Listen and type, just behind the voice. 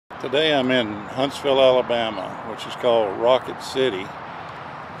Today I'm in Huntsville, Alabama, which is called Rocket City,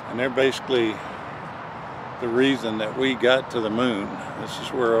 and they're basically the reason that we got to the moon. This is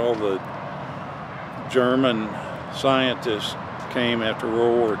where all the German scientists came after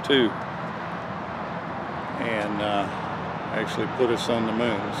World War II and actually put us on the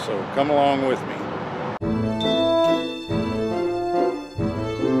moon. So come along with me.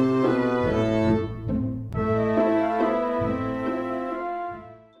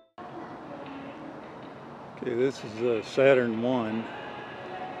 Okay, this is Saturn I. And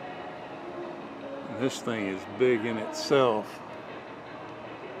this thing is big in itself.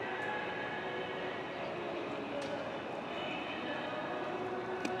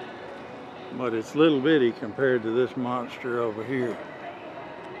 But it's little bitty compared to this monster over here.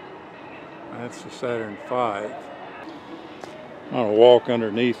 That's the Saturn V. I'm going to walk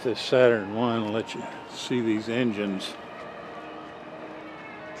underneath this Saturn I and let you see these engines.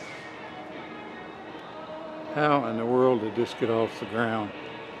 How in the world did this get off the ground?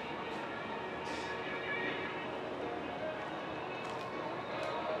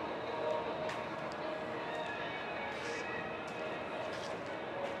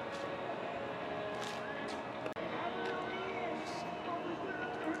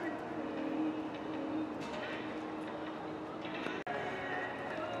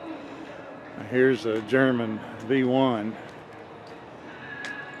 Here's a German V1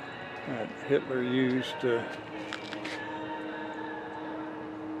 that Hitler used to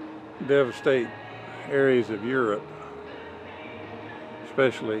devastate areas of Europe,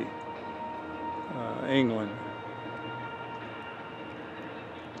 especially England.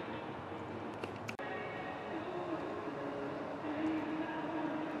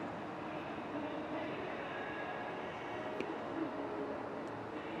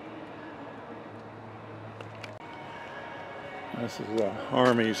 This is the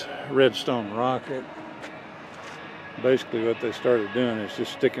Army's Redstone Rocket. Basically what they started doing is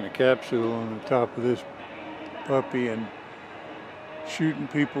just sticking a capsule on the top of this puppy and shooting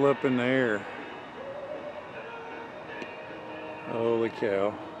people up in the air. Holy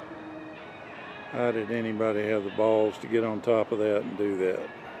cow. How did anybody have the balls to get on top of that and do that?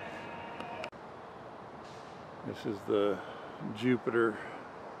 This is the Jupiter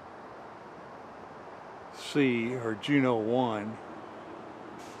C, or Juno 1.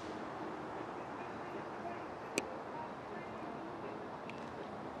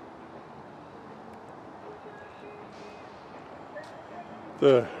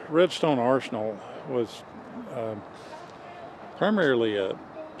 The Redstone Arsenal was primarily a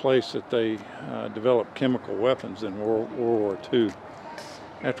place that they developed chemical weapons in World War II.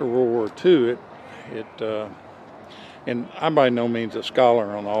 After World War II, and I'm by no means a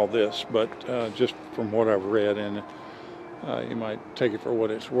scholar on all this, but just from what I've read, and you might take it for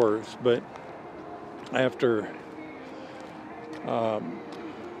what it's worth, but after the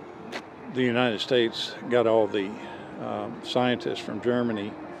United States got all the scientists from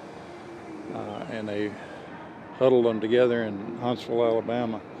Germany and they huddled them together in Huntsville,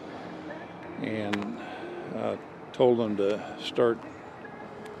 Alabama, and told them to start,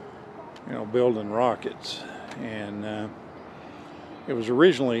 building rockets. And it was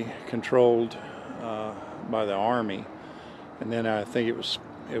originally controlled by the Army, and then I think it was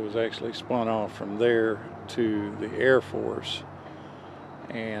actually spun off from there to the Air Force,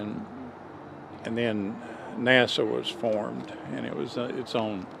 and then NASA was formed, and it was its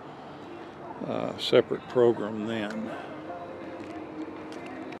own separate program then.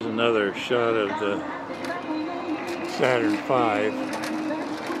 Here's another shot of the Saturn V.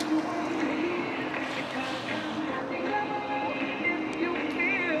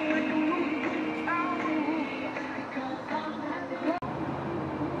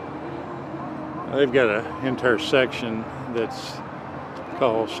 They've got an entire section that's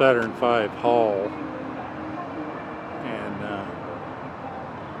called Saturn V Hall, and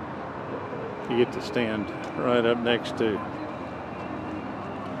you get to stand right up next to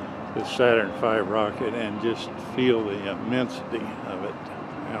the Saturn V rocket and just feel the immensity of it.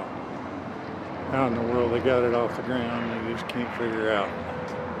 How in the world they got it off the ground, they just can't figure out.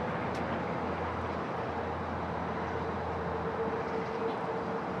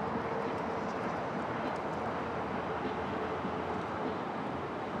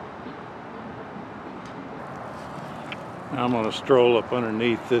 I'm going to stroll up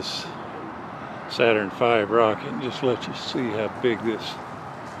underneath this Saturn V rocket and just let you see how big this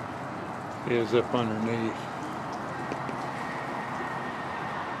is up underneath.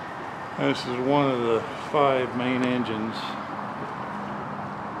 This is one of the 5 main engines.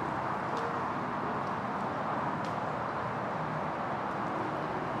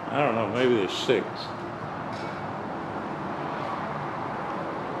 I don't know, maybe there's 6.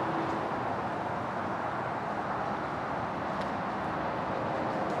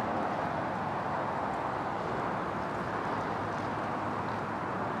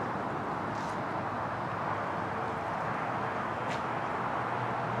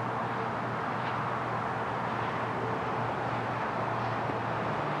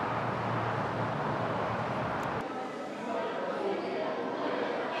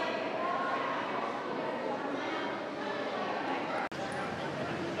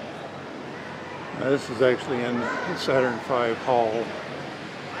 This is actually in the Saturn V Hall,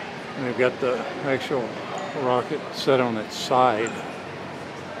 and they've got the actual rocket set on its side.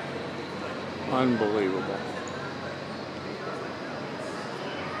 Unbelievable.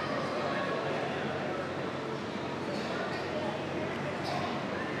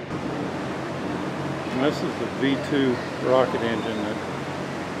 And this is the V2 rocket engine that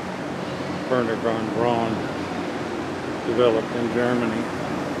Werner von Braun developed in Germany.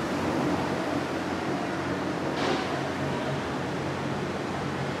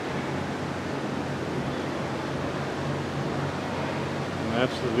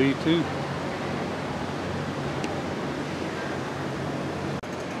 That's the V2.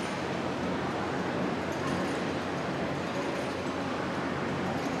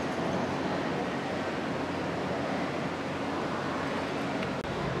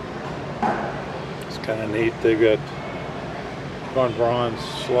 It's kind of neat. They've got von Braun's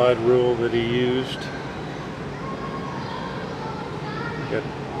slide rule that he used. Got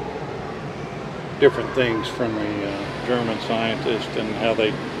different things from the German scientist and how they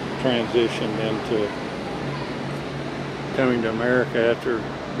transitioned into coming to America after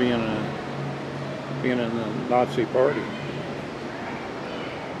being in the Nazi party.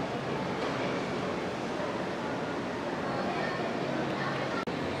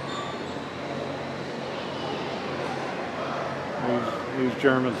 These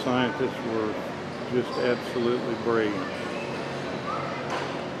German scientists were just absolutely brilliant.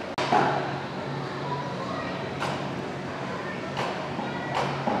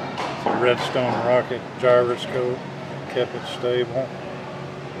 Redstone Rocket gyroscope, kept it stable,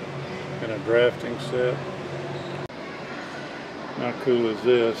 and a drafting set. How cool is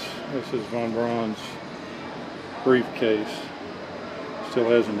this? This is von Braun's briefcase. Still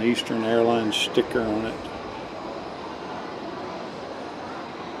has an Eastern Airlines sticker on it.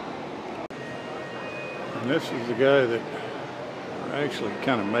 And this is the guy that actually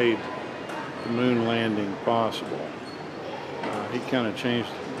kind of made the moon landing possible. He kind of changed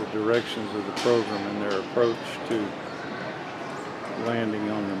the directions of the program and their approach to landing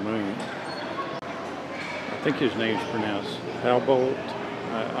on the moon. I think his name's pronounced Halbolt.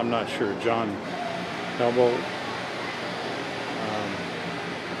 I'm not sure. John Halbolt.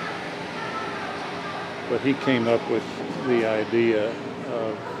 But he came up with the idea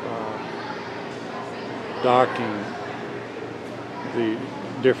of docking the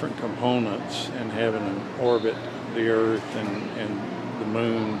different components and having them orbit the Earth and the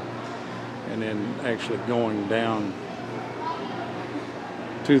moon, and then actually going down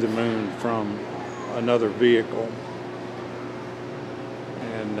to the moon from another vehicle.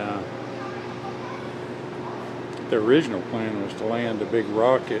 And the original plan was to land a big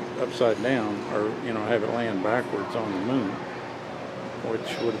rocket upside down, or have it land backwards on the moon,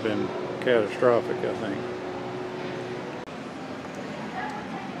 which would have been catastrophic, I think.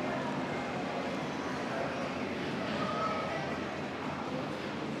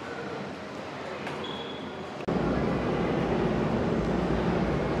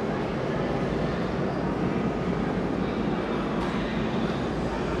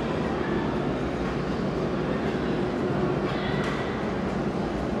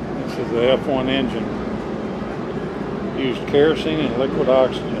 The F1 engine used kerosene and liquid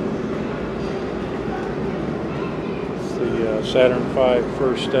oxygen. It's the Saturn V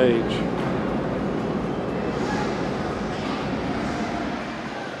first stage.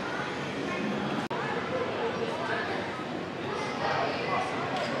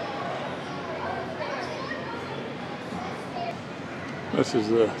 This is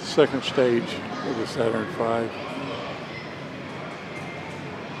the second stage of the Saturn V.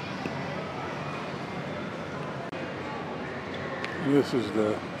 This is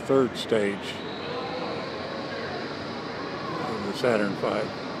the third stage of the Saturn V.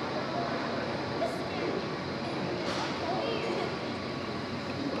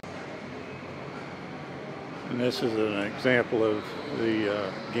 And this is an example of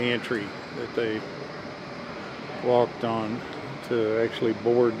the gantry that they walked on to actually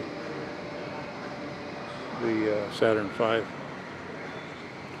board the Saturn V.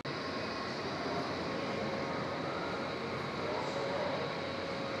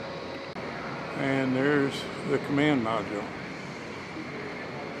 And there's the command module.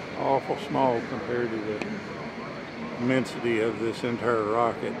 Awful small compared to the immensity of this entire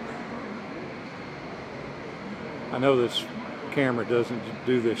rocket. I know this camera doesn't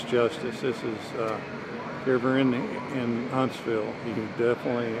do this justice. This is, if you're ever in Huntsville, you can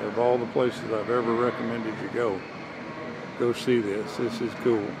definitely, of all the places I've ever recommended you go see this. This is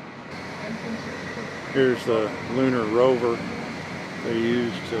cool. Here's the lunar rover they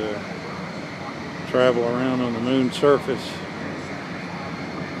use to travel around on the moon's surface.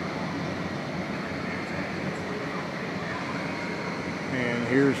 And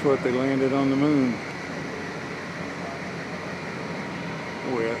here's what they landed on the moon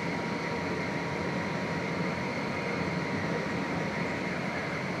with.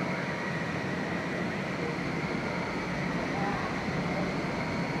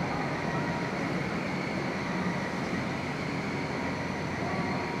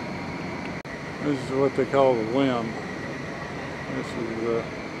 This is what they call the LIM. This is the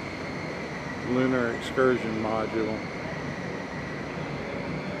Lunar Excursion Module.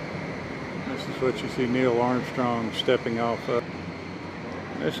 This is what you see Neil Armstrong stepping off of.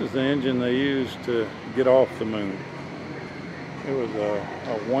 This is the engine they used to get off the moon. It was a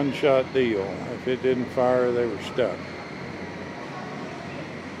one-shot deal. If it didn't fire, they were stuck.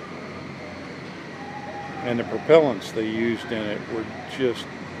 And the propellants they used in it were just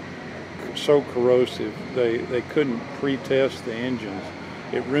so corrosive, they couldn't pre-test the engines.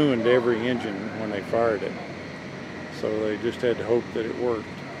 It ruined every engine when they fired it. So they just had to hope that it worked.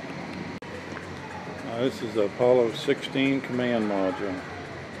 This is the Apollo 16 command module.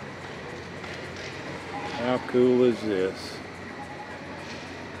 How cool is this?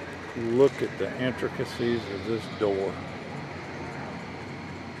 Look at the intricacies of this door.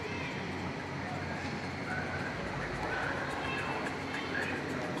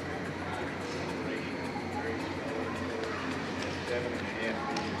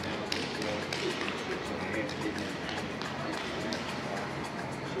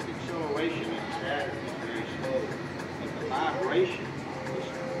 Acceleration in Saturn is very slow, but the vibration is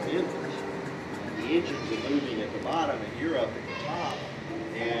tremendous. The engines are moving at the bottom, and you're up at the top,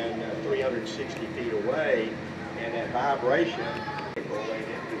 and 360 feet away, and that vibration.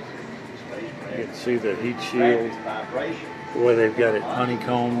 You can see the heat shield, the way they've got it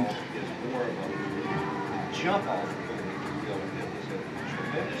honeycombed. Is more of a jump off It's a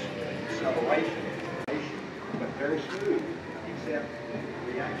tremendous acceleration, but very smooth, except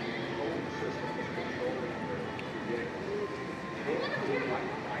the reaction control system is controlling the vehicle. It like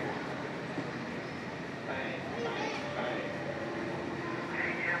fire. Bang, bang, bang.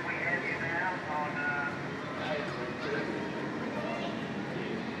 Hey, Jim, we have you now on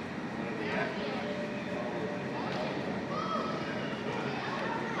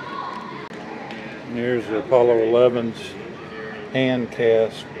And here's the Apollo 11's hand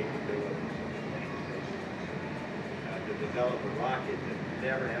cast. to develop a rocket that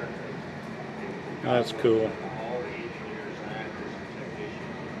never had That's cool. all the engineers, scientists, and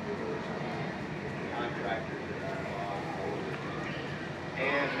technicians, contractors that are involved.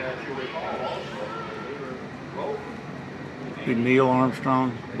 And if you recall also, we were roving. Neil Armstrong,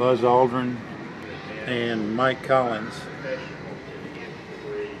 Buzz Aldrin, and Mike Collins.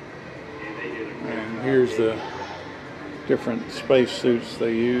 And here's the different space suits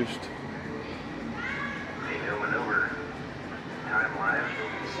they used.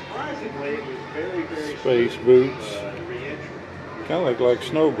 Surprisingly, it was very, very Space smooth, boots. re-entry. Kind of look like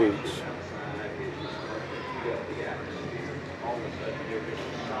snow boots.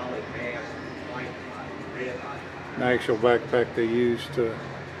 An actual backpack they used to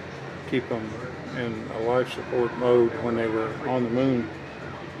keep them in a life support mode when they were on the moon.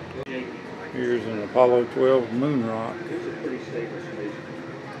 Here's an Apollo 12 moon rock.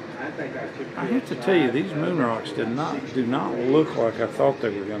 I have to tell you, these moon rocks do not look like I thought they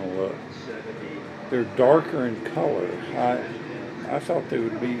were going to look. They're darker in color. I thought they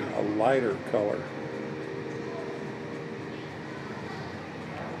would be a lighter color.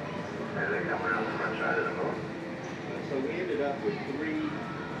 So we ended up with 3.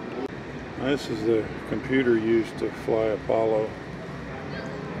 This is the computer used to fly Apollo.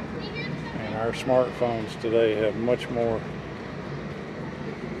 And our smartphones today have much more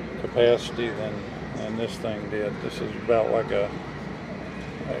capacity than this thing did. This is about like a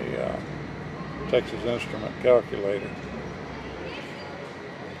Texas Instrument calculator.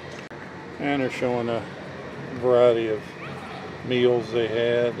 And they're showing a variety of meals they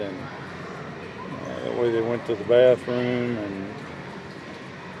had and the way they went to the bathroom, and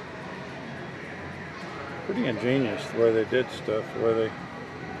pretty ingenious the way they did stuff, the way they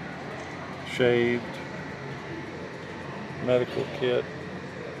shaved, medical kit.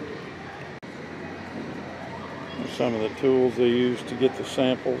 There's some of the tools they used to get the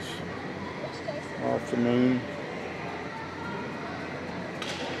samples off the moon.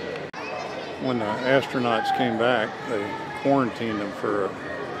 When the astronauts came back, they quarantined them for a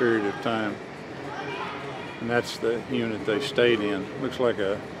period of time. And that's the unit they stayed in. Looks like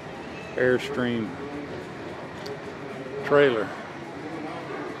a Airstream trailer.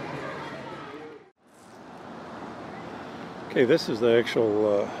 Okay, this is the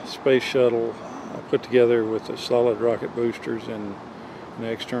actual space shuttle put together with the solid rocket boosters and an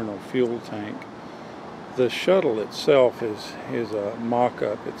external fuel tank. The shuttle itself is a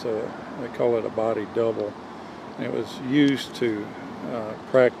mock-up. They call it a body double. And it was used to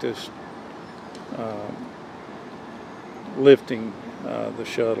practice lifting the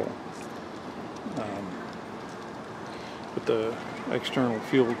shuttle. But the external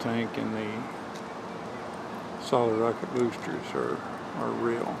fuel tank and the solid rocket boosters are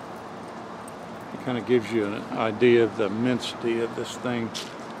real. It kind of gives you an idea of the immensity of this thing.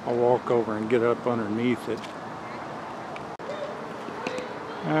 I'll walk over and get up underneath it.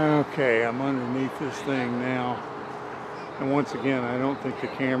 Okay, I'm underneath this thing now. And once again, I don't think the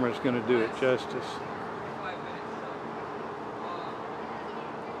camera is going to do it justice.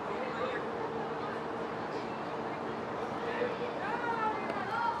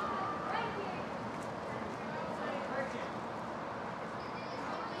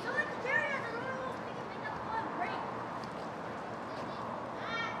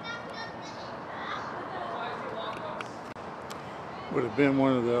 Would have been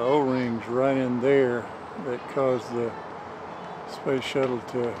one of the O-rings right in there that caused the space shuttle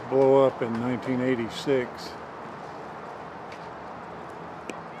to blow up in 1986.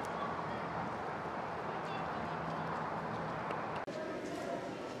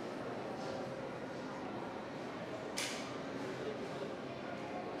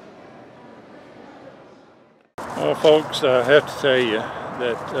 Well, folks, I have to tell you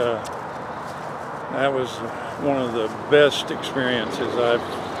that that was one of the best experiences I've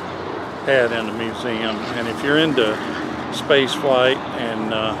had in the museum. And if you're into space flight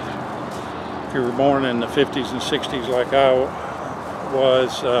and if you were born in the 50s and 60s like I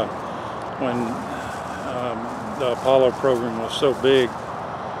was, when the Apollo program was so big,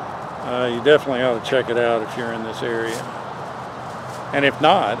 you definitely ought to check it out if you're in this area. And if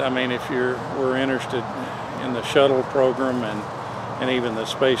not, I mean, if we're interested in the shuttle program and even the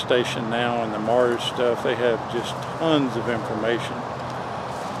space station now and the Mars stuff, they have just tons of information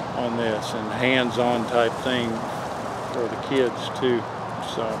on this and hands-on type thing for the kids too.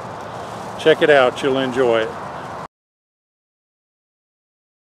 So check it out, you'll enjoy it.